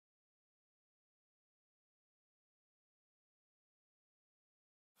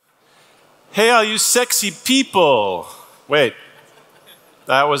Hey, all you sexy people. Wait,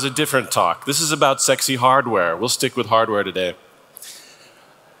 that was a different talk. This is about sexy hardware. We'll stick with hardware today.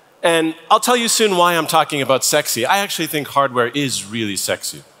 And I'll tell you soon why I'm talking about sexy. I actually think hardware is really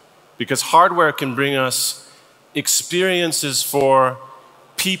sexy because hardware can bring us experiences for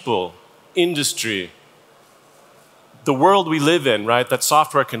people, industry, the world we live in, right, that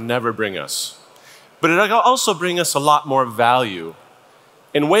software can never bring us. But it'll also bring us a lot more value,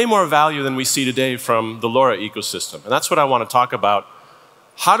 and way more value than we see today from the LoRa ecosystem. And that's what I want to talk about.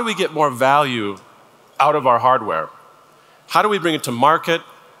 How do we get more value out of our hardware? How do we bring it to market?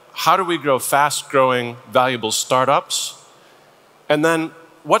 How do we grow fast-growing, valuable startups? And then,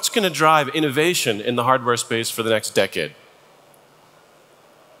 what's going to drive innovation in the hardware space for the next decade?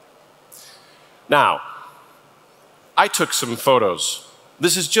 Now, I took some photos.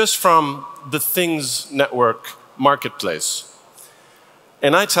 This is just from the Things Network marketplace.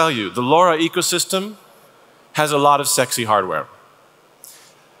 And I tell you, the LoRa ecosystem has a lot of sexy hardware.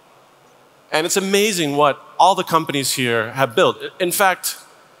 And it's amazing what all the companies here have built. In fact,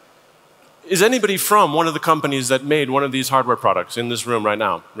 is anybody from one of the companies that made one of these hardware products in this room right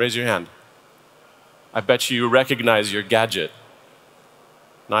now? Raise your hand. I bet you recognize your gadget.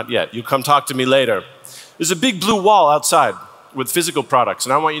 Not yet. You come talk to me later. There's a big blue wall outside with physical products,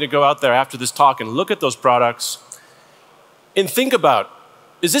 and I want you to go out there after this talk and look at those products and think about,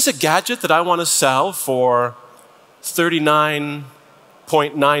 is this a gadget that I want to sell for 39.99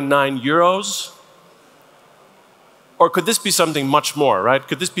 euros? Or could this be something much more, right?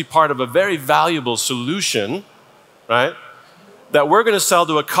 Could this be part of a very valuable solution, right, that we're going to sell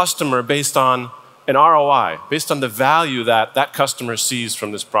to a customer based on an ROI, based on the value that that customer sees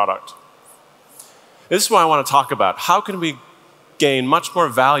from this product? This is what I want to talk about. How can we gain much more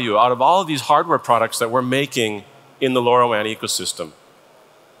value out of all of these hardware products that we're making in the LoRaWAN ecosystem?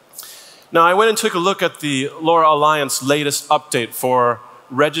 Now, I went and took a look at the LoRa Alliance latest update for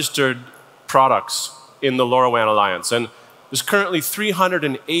registered products in the LoRaWAN Alliance. And there's currently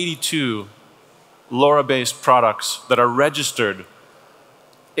 382 LoRa-based products that are registered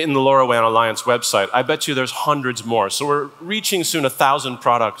in the LoRaWAN Alliance website. I bet you there's hundreds more. So we're reaching soon 1,000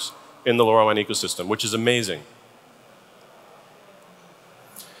 products in the LoRaWAN ecosystem, which is amazing.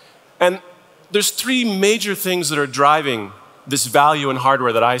 And there's three major things that are driving this value in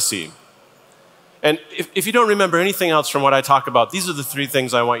hardware that I see. And if you don't remember anything else from what I talk about, these are the three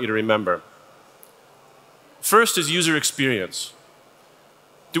things I want you to remember. First is user experience.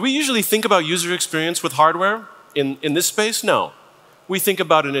 Do we usually think about user experience with hardware in this space? No. We think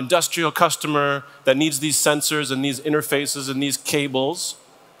about an industrial customer that needs these sensors and these interfaces and these cables.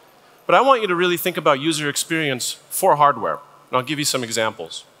 But I want you to really think about user experience for hardware. And I'll give you some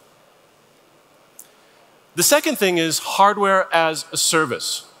examples. The second thing is hardware as a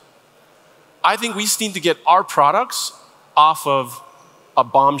service. I think we need to get our products off of a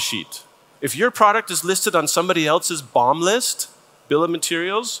BOM sheet. If your product is listed on somebody else's BOM list, bill of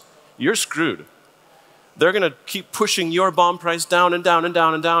materials, you're screwed. They're going to keep pushing your BOM price down and down and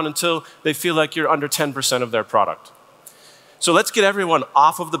down and down until they feel like you're under 10% of their product. So let's get everyone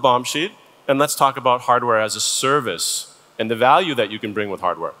off of the BOM sheet, and let's talk about hardware as a service and the value that you can bring with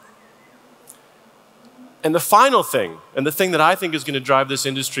hardware. And the final thing, and the thing that I think is going to drive this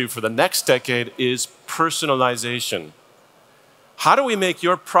industry for the next decade, is personalization. How do we make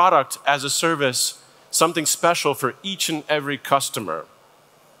your product as a service something special for each and every customer?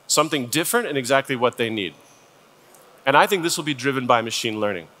 Something different and exactly what they need. And I think this will be driven by machine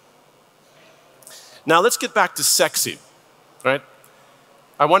learning. Now let's get back to sexy, right?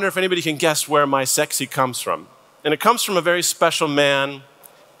 I wonder if anybody can guess where my sexy comes from. And it comes from a very special man,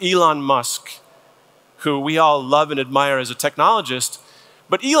 Elon Musk, who we all love and admire as a technologist.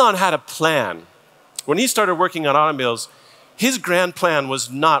 But Elon had a plan. When he started working on automobiles, his grand plan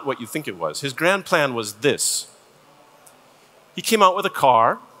was not what you think it was. His grand plan was this. He came out with a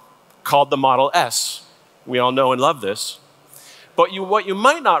car called the Model S. We all know and love this. But what you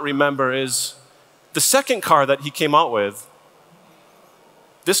might not remember is the second car that he came out with,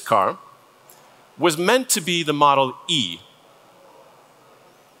 this car, was meant to be the Model E.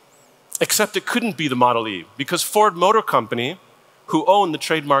 Except it couldn't be the Model E because Ford Motor Company, who owned the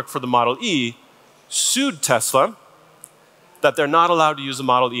trademark for the Model E, sued Tesla that they're not allowed to use the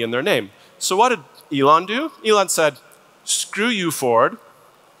Model E in their name. So what did Elon do? Elon said, screw you, Ford.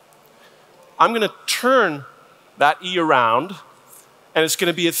 I'm going to turn that E around, and it's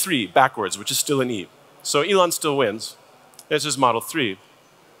going to be a 3 backwards, which is still an E. So Elon still wins. There's his Model 3.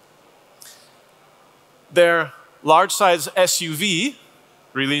 Their large-size SUV,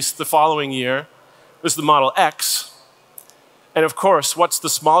 released the following year, was the Model X. And of course, what's the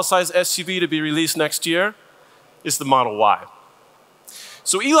small size SUV to be released next year? Is the Model Y.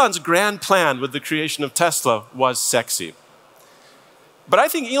 So Elon's grand plan with the creation of Tesla was sexy. But I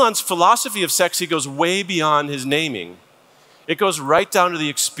think Elon's philosophy of sexy goes way beyond his naming. It goes right down to the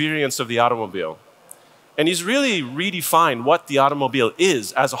experience of the automobile. And he's really redefined what the automobile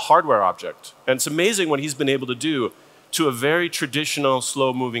is as a hardware object. And it's amazing what he's been able to do to a very traditional,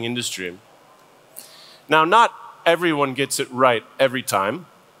 slow-moving industry. Now, not everyone gets it right every time.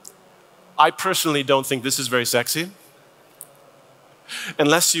 I personally don't think this is very sexy.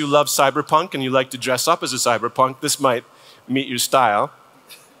 Unless you love cyberpunk and you like to dress up as a cyberpunk, this might meet your style.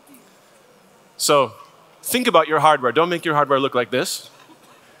 So think about your hardware. Don't make your hardware look like this,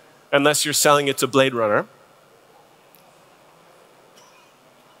 unless you're selling it to Blade Runner.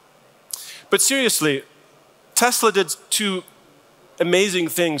 But seriously, Tesla did two amazing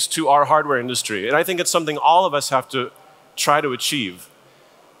things to our hardware industry, and I think it's something all of us have to try to achieve.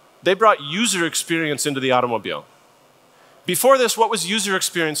 They brought user experience into the automobile. Before this, what was user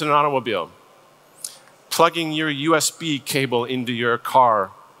experience in an automobile? Plugging your USB cable into your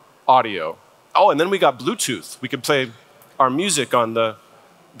car audio. Oh, and then we got Bluetooth. We could play our music on the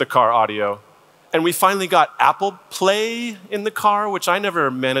car audio. And we finally got Apple Play in the car, which I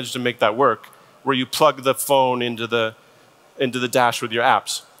never managed to make that work, where you plug the phone into the dash with your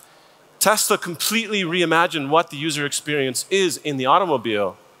apps. Tesla completely reimagined what the user experience is in the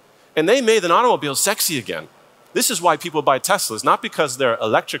automobile, and they made an automobile sexy again. This is why people buy Teslas, not because they're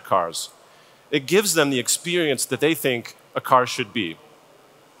electric cars. It gives them the experience that they think a car should be.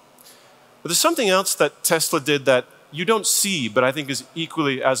 But there's something else that Tesla did that you don't see, but I think is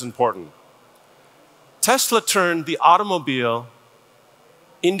equally as important. Tesla turned the automobile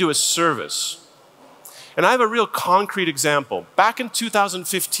into a service. And I have a real concrete example. Back in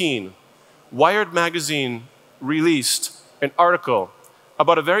 2015, Wired magazine released an article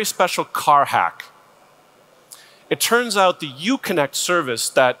about a very special car hack. It turns out the Uconnect service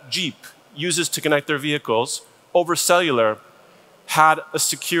that Jeep uses to connect their vehicles over cellular had a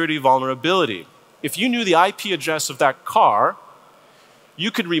security vulnerability. If you knew the IP address of that car,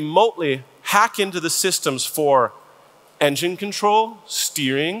 you could remotely hack into the systems for engine control,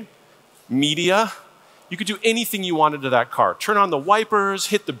 steering, media. You could do anything you wanted to that car. Turn on the wipers,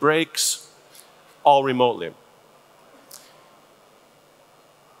 hit the brakes, all remotely.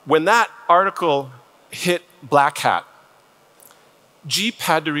 When that article hit Black Hat, Jeep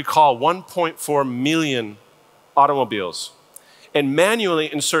had to recall 1.4 million automobiles and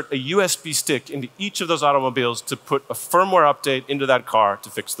manually insert a USB stick into each of those automobiles to put a firmware update into that car to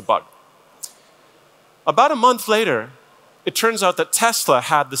fix the bug. About a month later, it turns out that Tesla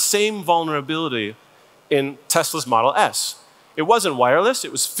had the same vulnerability in Tesla's Model S. It wasn't wireless,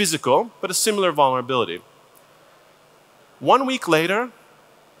 it was physical, but a similar vulnerability. 1 week later,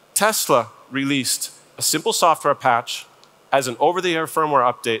 Tesla released a simple software patch as an over-the-air firmware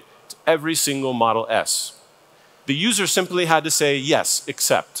update to every single Model S. The user simply had to say, yes,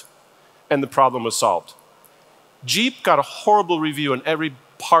 accept, and the problem was solved. Jeep got a horrible review in every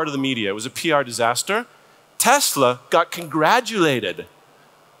part of the media. It was a PR disaster. Tesla got congratulated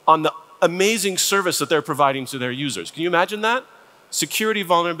on the amazing service that they're providing to their users. Can you imagine that? Security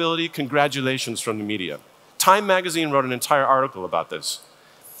vulnerability, congratulations from the media. Time magazine wrote an entire article about this.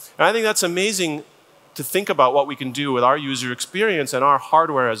 And I think that's amazing to think about what we can do with our user experience and our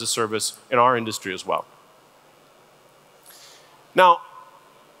hardware as a service in our industry as well. Now,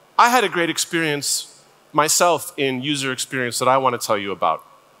 I had a great experience myself in user experience that I want to tell you about.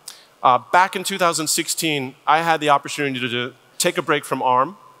 Back in 2016, I had the opportunity to take a break from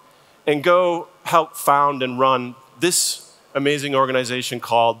ARM and go help found and run this amazing organization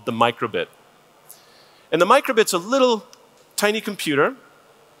called the Microbit. And the Microbit's a little tiny computer,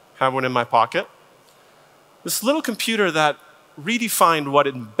 have one in my pocket. This little computer that redefined what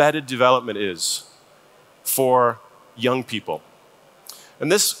embedded development is for young people.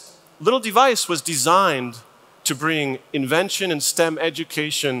 And this little device was designed to bring invention and STEM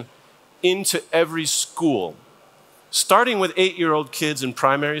education into every school, starting with 8-year-old kids in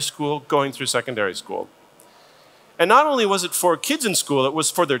primary school, going through secondary school. And not only was it for kids in school, it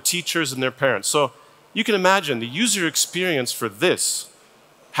was for their teachers and their parents. So you can imagine the user experience for this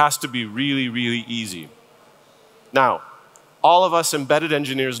has to be really, really easy. Now, all of us embedded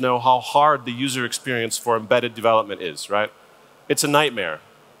engineers know how hard the user experience for embedded development is, right? It's a nightmare.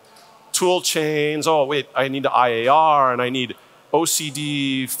 Tool chains, oh wait, I need IAR and I need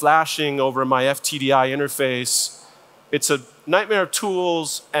OCD flashing over my FTDI interface. It's a nightmare of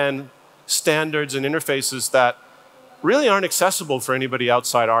tools and standards and interfaces that really aren't accessible for anybody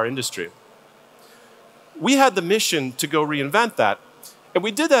outside our industry. we had the mission to go reinvent that. And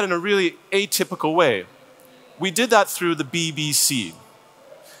we did that in a really atypical way. We did that through the BBC.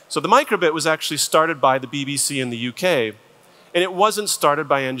 So the microbit was actually started by the BBC in the UK, and it wasn't started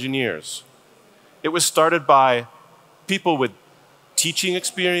by engineers. It was started by people with teaching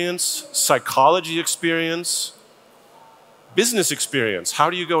experience, psychology experience, business experience. How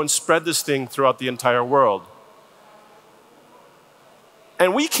do you go and spread this thing throughout the entire world?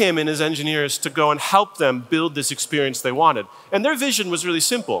 And we came in as engineers to go and help them build this experience they wanted. And their vision was really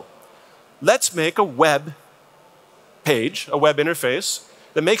simple. Let's make a web page, a web interface,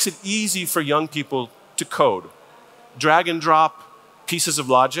 that makes it easy for young people to code. Drag and drop pieces of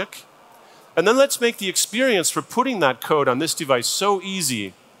logic. And then let's make the experience for putting that code on this device so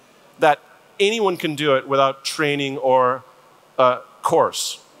easy that anyone can do it without training or a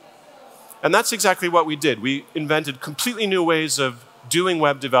course. And that's exactly what we did. We invented completely new ways of doing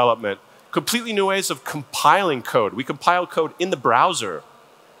web development, completely new ways of compiling code. We compile code in the browser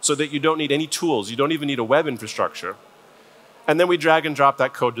so that you don't need any tools. You don't even need a web infrastructure. And then we drag and drop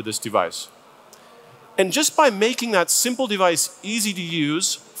that code to this device. And just by making that simple device easy to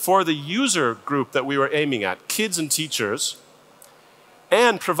use for the user group that we were aiming at, kids and teachers,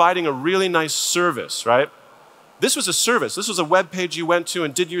 and providing a really nice service, right? This was a service. This was a web page you went to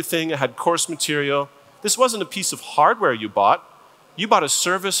and did your thing. It had course material. This wasn't a piece of hardware you bought. You bought a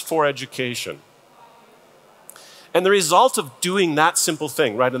service for education. And the result of doing that simple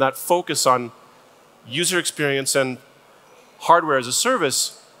thing, right, and that focus on user experience and hardware as a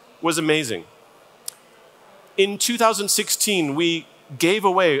service was amazing. In 2016, we gave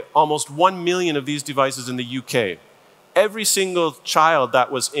away almost 1 million of these devices in the UK. Every single child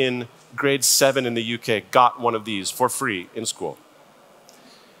that was in grade 7 in the UK got one of these for free in school.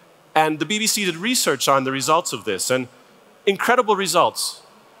 And the BBC did research on the results of this, and incredible results.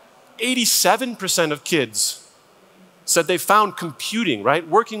 87% of kids said they found computing, right,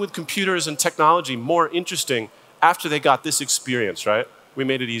 working with computers and technology more interesting after they got this experience, right? We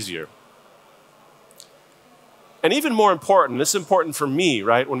made it easier. And even more important, this is important for me,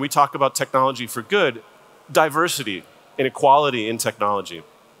 right, when we talk about technology for good, diversity and equality in technology.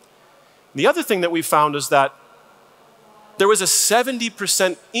 The other thing that we found is that there was a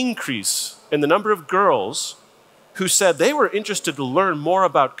 70% increase in the number of girls who said they were interested to learn more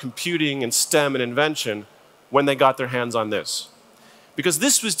about computing and STEM and invention when they got their hands on this. Because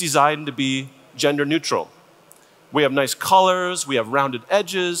this was designed to be gender neutral. We have nice colors, we have rounded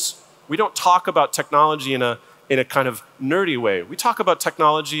edges. We don't talk about technology in a kind of nerdy way. We talk about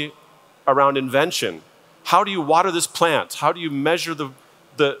technology around invention. How do you water this plant? How do you measure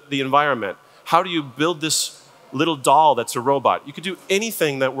the environment? How do you build this little doll that's a robot? You could do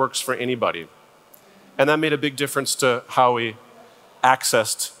anything that works for anybody. And that made a big difference to how we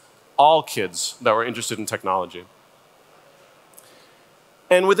accessed all kids that were interested in technology.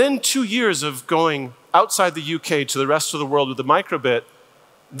 And within 2 years of going outside the UK to the rest of the world with the microbit,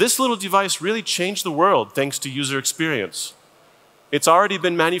 this little device really changed the world thanks to user experience. It's already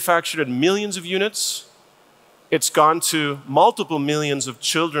been manufactured in millions of units. It's gone to multiple millions of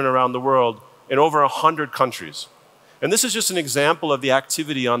children around the world in over 100 countries. And this is just an example of the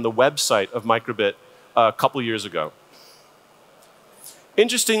activity on the website of Microbit a couple years ago.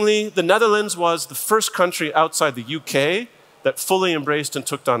 Interestingly, the Netherlands was the first country outside the UK that fully embraced and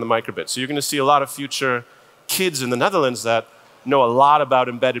took on the microbit. So you're going to see a lot of future kids in the Netherlands that know a lot about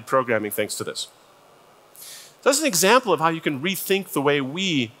embedded programming thanks to this. That's an example of how you can rethink the way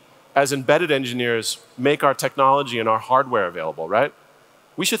we, as embedded engineers, make our technology and our hardware available, right?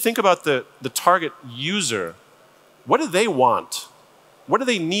 We should think about the target user. What do they want? What do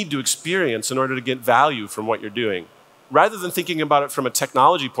they need to experience in order to get value from what you're doing? Rather than thinking about it from a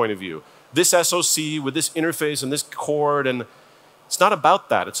technology point of view. This SoC with this interface and this cord, and it's not about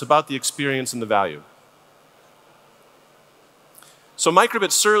that. It's about the experience and the value. So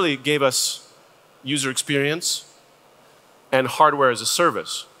Microbit certainly gave us user experience and hardware as a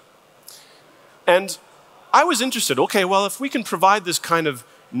service. And I was interested, okay, well, if we can provide this kind of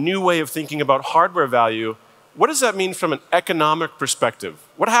new way of thinking about hardware value, what does that mean from an economic perspective?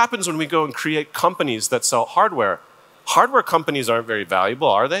 What happens when we go and create companies that sell hardware? Hardware companies aren't very valuable,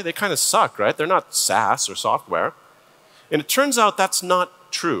 are they? They kind of suck, right? They're not SaaS or software. And it turns out that's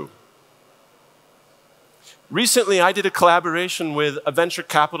not true. Recently, I did a collaboration with a venture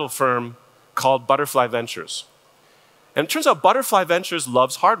capital firm called Butterfly Ventures. And it turns out Butterfly Ventures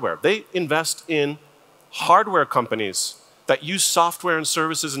loves hardware. They invest in hardware companies that use software and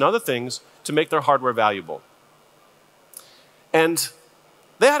services and other things to make their hardware valuable. And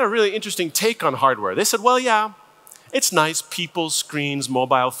they had a really interesting take on hardware. They said, well, yeah, it's nice, people, screens,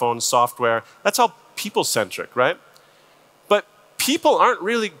 mobile phones, software. That's how people-centric, right? But people aren't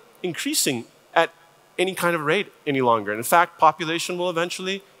really increasing at any kind of rate any longer. And in fact, population will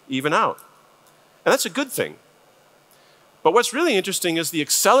eventually even out. And that's a good thing. But what's really interesting is the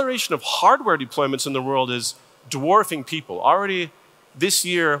acceleration of hardware deployments in the world is dwarfing people. Already this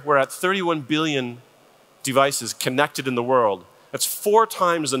year, we're at 31 billion devices connected in the world. That's 4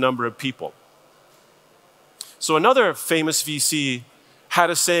 times the number of people. So another famous VC had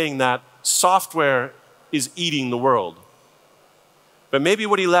a saying that software is eating the world. But maybe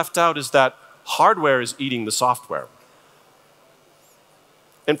what he left out is that hardware is eating the software.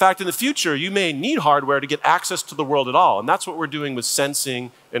 In fact, in the future, you may need hardware to get access to the world at all. And that's what we're doing with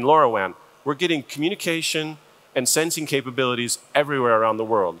sensing and LoRaWAN. We're getting communication and sensing capabilities everywhere around the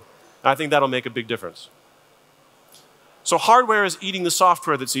world. And I think that'll make a big difference. So hardware is eating the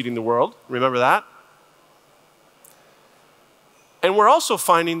software that's eating the world. Remember that? And we're also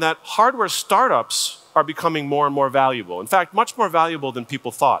finding that hardware startups are becoming more and more valuable. In fact, much more valuable than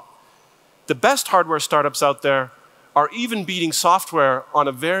people thought. The best hardware startups out there are even beating software on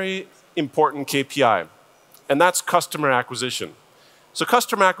a very important KPI, and that's customer acquisition. So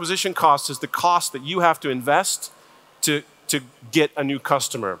customer acquisition cost is the cost that you have to invest to get a new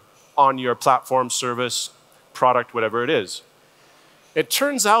customer on your platform, service, product, whatever it is. It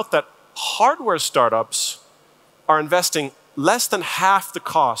turns out that hardware startups are investing less than half the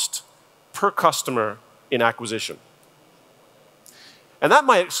cost per customer in acquisition. And that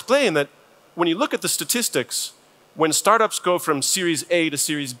might explain that when you look at the statistics, when startups go from Series A to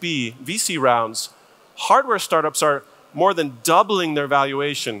Series B, VC rounds, hardware startups are more than doubling their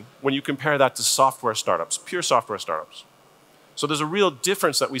valuation when you compare that to software startups, pure software startups. So there's a real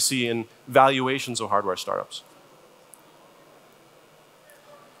difference that we see in valuations of hardware startups.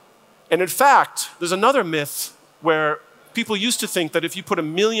 And in fact, there's another myth where people used to think that if you put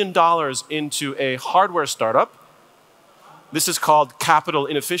 $1 million into a hardware startup, this is called capital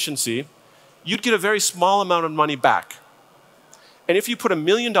inefficiency, you'd get a very small amount of money back. And if you put $1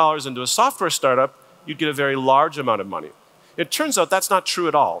 million into a software startup, you'd get a very large amount of money. It turns out that's not true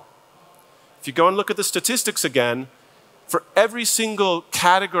at all. If you go and look at the statistics again, for every single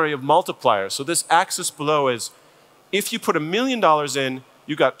category of multiplier, so this axis below is, if you put $1 million in,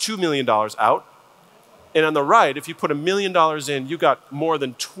 you got $2 million out. And on the right, if you put $1 million in, you got more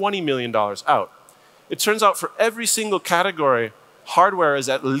than $20 million out. It turns out for every single category, hardware is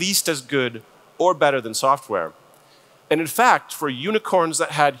at least as good or better than software. And in fact, for unicorns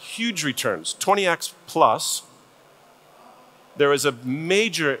that had huge returns, 20x plus, there is a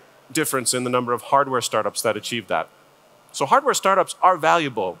major difference in the number of hardware startups that achieved that. So hardware startups are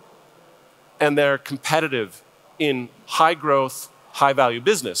valuable, and they're competitive in high growth, high value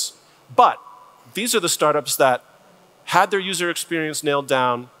business. But these are the startups that had their user experience nailed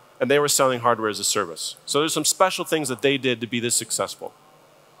down, and they were selling hardware as a service. So there's some special things that they did to be this successful.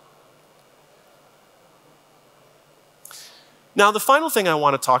 Now, the final thing I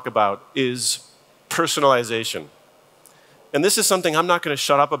want to talk about is personalization. And this is something I'm not going to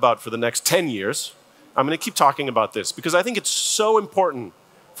shut up about for the next 10 years. I'm going to keep talking about this because I think it's so important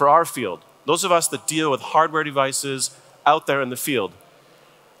for our field. Those of us that deal with hardware devices out there in the field.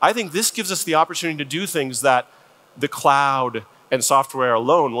 I think this gives us the opportunity to do things that the cloud and software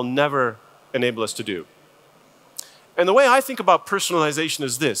alone will never enable us to do. And the way I think about personalization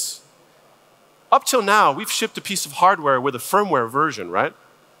is this. Up till now, we've shipped a piece of hardware with a firmware version, right?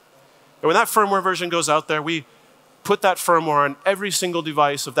 And when that firmware version goes out there, we put that firmware on every single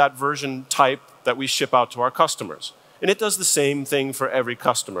device of that version type that we ship out to our customers. And it does the same thing for every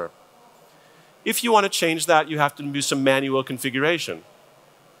customer. If you want to change that, you have to do some manual configuration.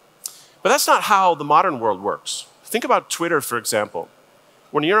 But that's not how the modern world works. Think about Twitter, for example.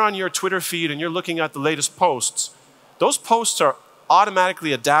 When you're on your Twitter feed and you're looking at the latest posts, those posts are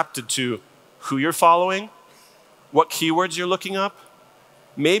automatically adapted to who you're following, what keywords you're looking up,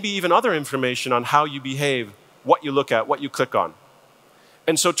 maybe even other information on how you behave, what you look at, what you click on.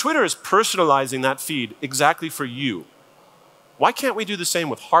 And so Twitter is personalizing that feed exactly for you. Why can't we do the same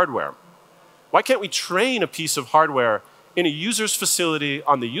with hardware? Why can't we train a piece of hardware in a user's facility,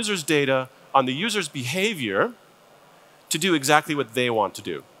 on the user's data, on the user's behavior, to do exactly what they want to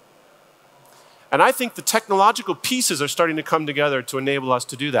do? And I think the technological pieces are starting to come together to enable us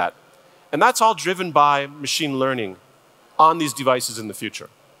to do that. And that's all driven by machine learning on these devices in the future.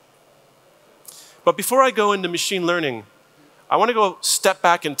 But before I go into machine learning, I want to go step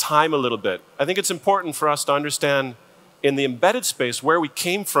back in time a little bit. I think it's important for us to understand in the embedded space where we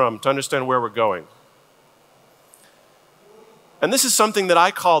came from to understand where we're going. And this is something that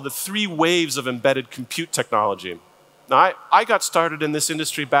I call the 3 waves of embedded compute technology. Now, I got started in this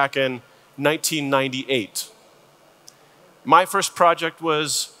industry back in 1998. My first project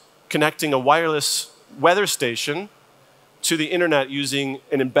was connecting a wireless weather station to the internet using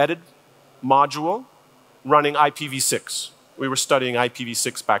an embedded module running IPv6. We were studying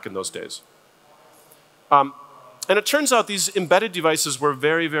IPv6 back in those days. And it turns out these embedded devices were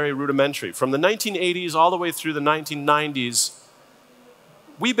very, very rudimentary. From the 1980s all the way through the 1990s,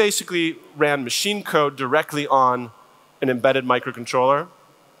 we basically ran machine code directly on an embedded microcontroller.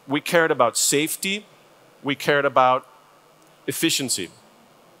 We cared about safety. We cared about efficiency.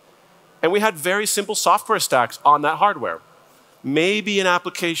 And we had very simple software stacks on that hardware. Maybe an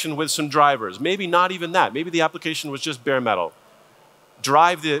application with some drivers. Maybe not even that. Maybe the application was just bare metal.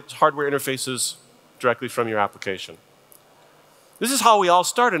 Drive the hardware interfaces directly from your application. This is how we all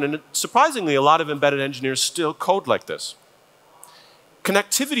started, and surprisingly, a lot of embedded engineers still code like this.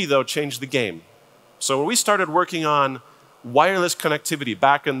 Connectivity, though, changed the game. So when we started working on wireless connectivity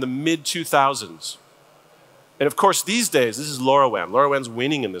back in the mid-2000s, and of course these days, this is LoRaWAN. LoRaWAN's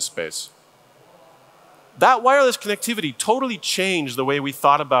winning in this space. That wireless connectivity totally changed the way we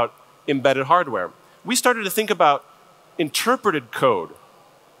thought about embedded hardware. We started to think about interpreted code,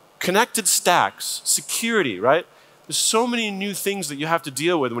 connected stacks, security, right? There's so many new things that you have to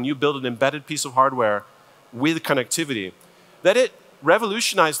deal with when you build an embedded piece of hardware with connectivity that it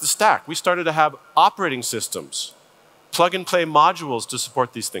revolutionized the stack. We started to have operating systems, plug-and-play modules to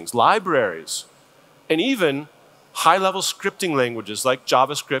support these things, libraries, and even high-level scripting languages like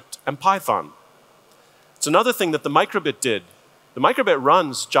JavaScript and Python. It's another thing that the microbit did. The microbit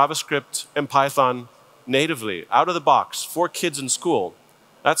runs JavaScript and Python natively, out of the box, for kids in school.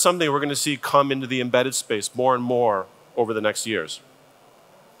 That's something we're going to see come into the embedded space more and more over the next years.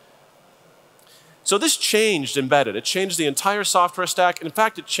 So this changed embedded. It changed the entire software stack. In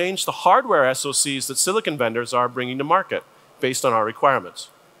fact, it changed the hardware SoCs that silicon vendors are bringing to market based on our requirements.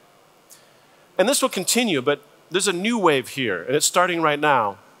 And this will continue, but there's a new wave here, and it's starting right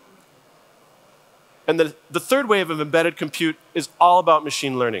now. And the third wave of embedded compute is all about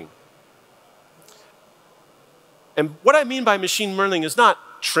machine learning. And what I mean by machine learning is not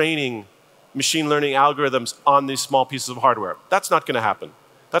training machine learning algorithms on these small pieces of hardware. That's not going to happen.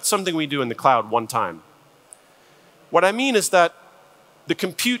 That's something we do in the cloud one time. What I mean is that the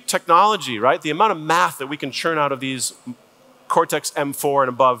compute technology, right, the amount of math that we can churn out of these Cortex M4 and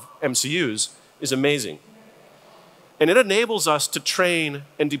above MCUs is amazing. And it enables us to train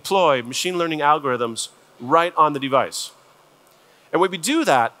and deploy machine learning algorithms right on the device. And when we do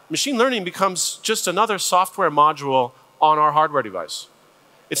that, machine learning becomes just another software module on our hardware device.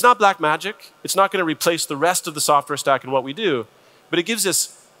 It's not black magic. It's not going to replace the rest of the software stack in what we do, but it gives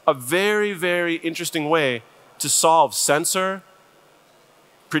us a very, very interesting way to solve sensor,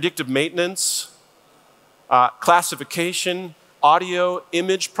 predictive maintenance, classification, audio,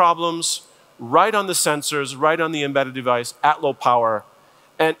 image problems, right on the sensors, right on the embedded device at low power.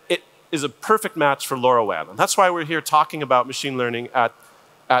 And it is a perfect match for LoRaWAN. And that's why we're here talking about machine learning at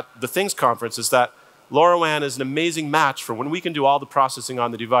the Things conference, is that LoRaWAN is an amazing match for when we can do all the processing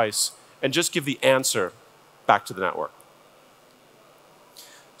on the device and just give the answer back to the network.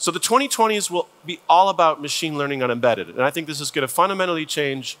 So the 2020s will be all about machine learning on embedded. And I think this is going to fundamentally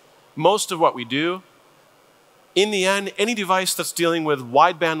change most of what we do. In the end, any device that's dealing with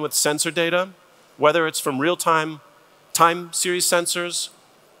wide bandwidth sensor data, whether it's from real-time time series sensors,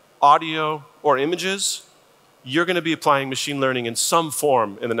 audio, or images, you're going to be applying machine learning in some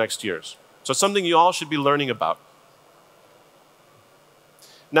form in the next years. So it's something you all should be learning about.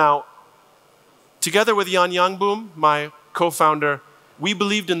 Now, together with Jan Youngboom, my co-founder, we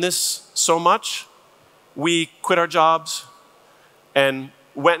believed in this so much, we quit our jobs and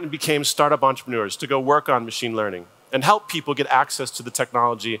went and became startup entrepreneurs to go work on machine learning and help people get access to the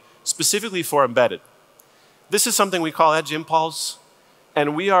technology specifically for embedded. This is something we call Edge Impulse,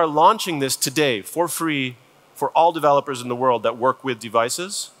 and we are launching this today for free for all developers in the world that work with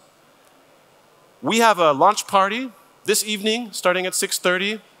devices. We have a launch party this evening starting at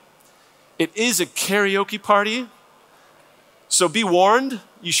 6:30. It is a karaoke party. So be warned,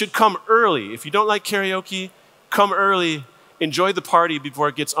 you should come early. If you don't like karaoke, come early, enjoy the party before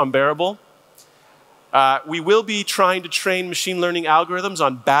it gets unbearable. We will be trying to train machine learning algorithms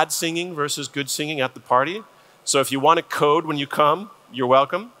on bad singing versus good singing at the party. So if you want to code when you come, you're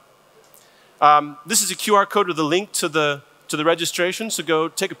welcome. This is a QR code with a link to the registration, so go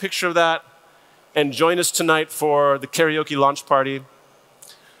take a picture of that and join us tonight for the karaoke launch party.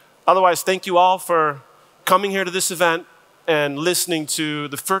 Otherwise, thank you all for coming here to this event and listening to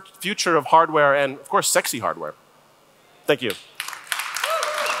the future of hardware and, of course, sexy hardware. Thank you.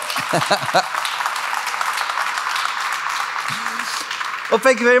 Well,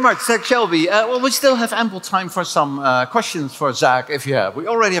 thank you very much, Zach Shelby. Well, we still have ample time for some questions for Zach, if you have. We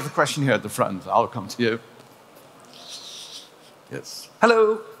already have a question here at the front. I'll come to you. Yes.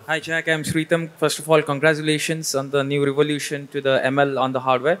 Hello. Hi, Jack. I'm Sritam. First of all, congratulations on the new revolution to the ML on the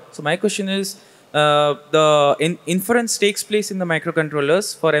hardware. So my question is, the inference takes place in the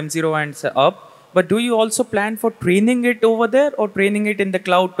microcontrollers for M0 and up, but do you also plan for training it over there or training it in the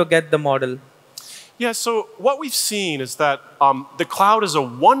cloud to get the model? Yeah, so what we've seen is that the cloud is a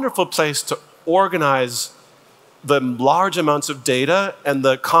wonderful place to organize the large amounts of data and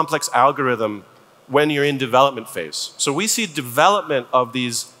the complex algorithm when you're in development phase. So we see development of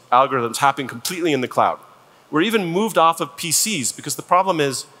these algorithms happening completely in the cloud. We're even moved off of PCs because the problem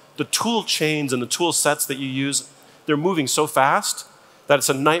is the tool chains and the tool sets that you use, they're moving so fast that it's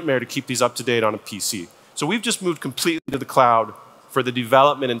a nightmare to keep these up to date on a PC. So we've just moved completely to the cloud for the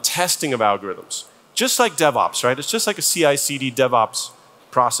development and testing of algorithms. Just like DevOps, right? It's just like a CI/CD DevOps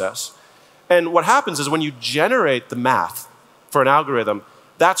process. And what happens is when you generate the math for an algorithm,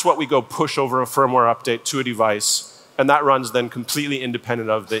 that's what we go push over a firmware update to a device, and that runs then completely independent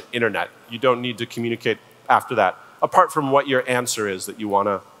of the internet. You don't need to communicate after that, apart from what your answer is that you want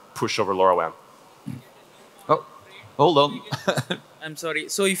to push over LoRaWAN. Oh, hold on. I'm sorry.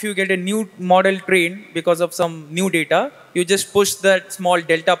 So if you get a new model trained because of some new data, you just push that small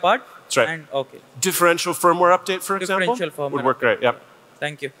delta part. That's right. And, okay. Differential firmware update, for example, would work great. Yep.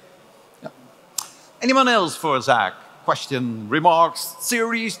 Thank you. Yeah. Anyone else for Zach? Question, remarks,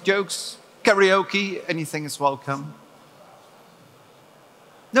 theories, jokes, karaoke, anything is welcome.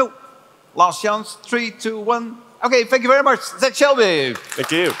 No. Last chance. 3, 2, 1. Okay, thank you very much, Zach Shelby.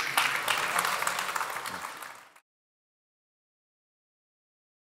 Thank you.